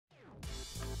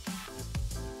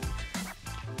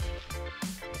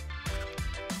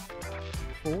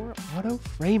for auto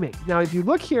framing. Now, if you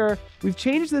look here, we've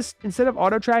changed this. Instead of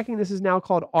auto tracking, this is now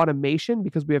called automation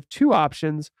because we have two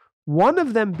options, one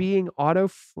of them being auto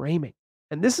framing.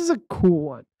 And this is a cool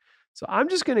one. So I'm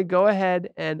just going to go ahead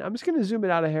and I'm just going to zoom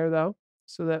it out of here though,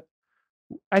 so that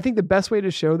I think the best way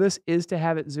to show this is to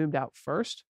have it zoomed out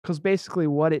first, because basically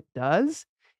what it does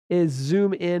is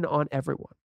zoom in on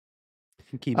everyone.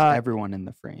 It keeps everyone in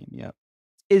the frame. Yep.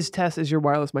 Tess, is your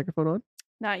wireless microphone on?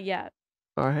 Not yet.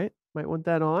 All right. Might want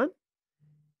that on.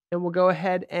 And we'll go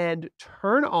ahead and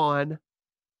turn on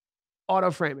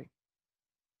auto framing.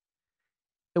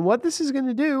 And what this is going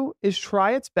to do is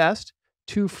try its best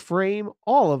to frame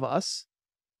all of us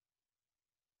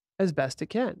as best it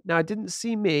can. Now, it didn't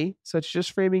see me, so it's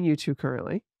just framing you two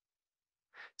currently.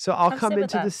 So I'll come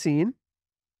into the scene.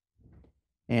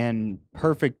 And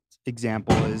perfect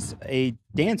example is a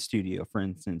dance studio, for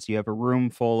instance. You have a room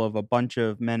full of a bunch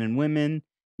of men and women.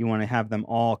 You want to have them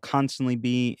all constantly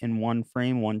be in one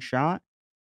frame, one shot.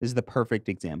 This is the perfect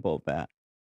example of that.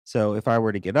 So if I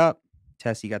were to get up,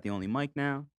 Tess, you got the only mic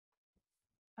now.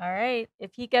 All right.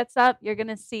 If he gets up, you're going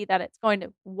to see that it's going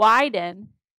to widen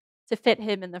to fit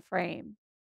him in the frame.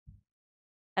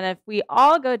 And if we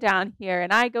all go down here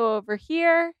and I go over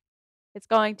here, it's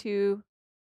going to,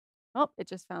 oh, it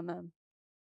just found them.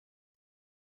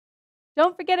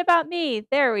 Don't forget about me.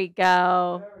 There we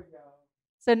go. There we go.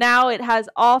 So now it has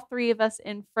all three of us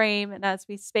in frame. And as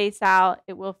we space out,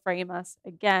 it will frame us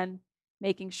again,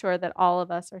 making sure that all of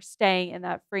us are staying in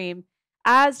that frame.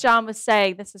 As John was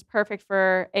saying, this is perfect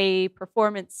for a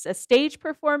performance, a stage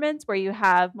performance where you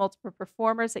have multiple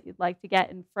performers that you'd like to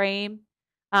get in frame.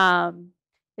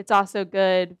 It's also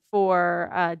good for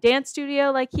a dance studio,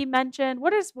 like he mentioned.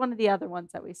 What is one of the other ones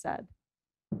that we said?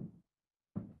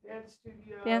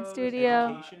 Dance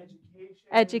studio.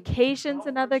 Education's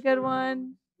another good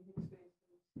one.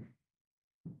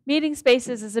 Meeting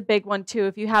spaces is a big one too.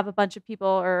 If you have a bunch of people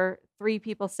or 3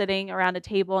 people sitting around a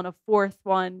table and a 4th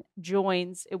one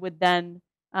joins, it would then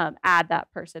add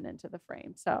that person into the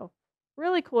frame. So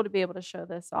really cool to be able to show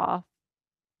this off.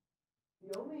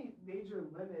 The only major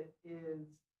limit is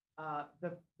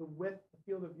the width, the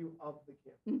field of view of the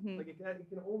camera. Mm-hmm. Like it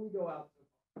can only go out so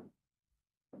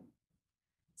far.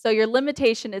 So your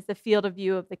limitation is the field of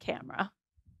view of the camera,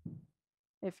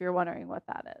 if you're wondering what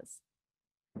that is.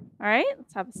 All right,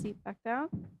 let's have a seat back down.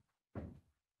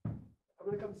 I'm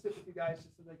going to come sit with you guys just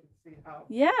so they can see how.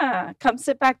 Yeah, come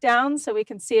sit back down so we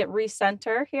can see it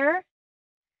recenter here.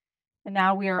 And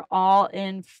now we are all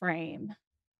in frame.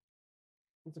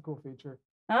 It's a cool feature.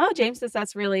 Oh, James says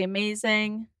that's really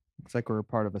amazing. Looks like we're a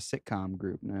part of a sitcom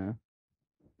group now.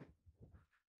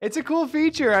 It's a cool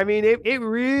feature. I mean, it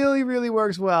really, really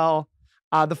works well.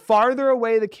 The farther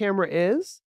away the camera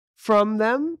is from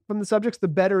the subjects, the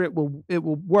better it will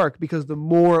work, because the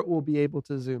more it will be able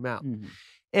to zoom out. Mm-hmm.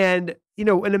 And, you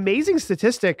know, an amazing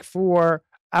statistic for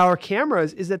our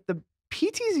cameras is that the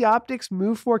PTZOptics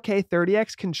Move 4K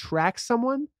 30X can track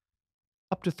someone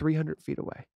up to 300 feet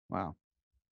away. Wow.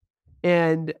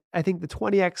 And I think the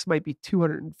 20X might be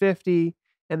 250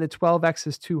 and the 12X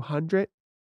is 200.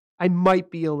 I might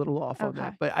be a little off on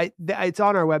that, but it's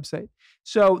on our website.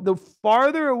 So the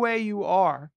farther away you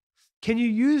are, can you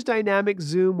use dynamic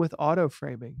zoom with auto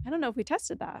framing? I don't know if we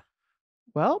tested that.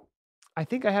 Well, I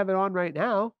think I have it on right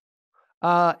now.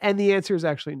 And the answer is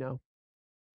actually no.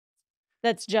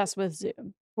 That's just with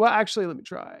zoom. Well, actually, let me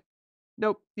try.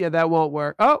 Nope. Yeah, that won't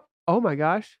work. Oh my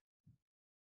gosh.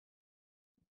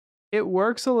 It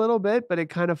works a little bit, but it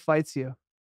kind of fights you.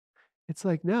 It's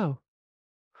like, no,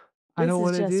 I don't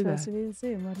want to do that. This is just supposed to be the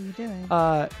zoom. What are you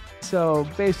doing? So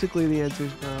basically the answer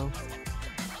is no.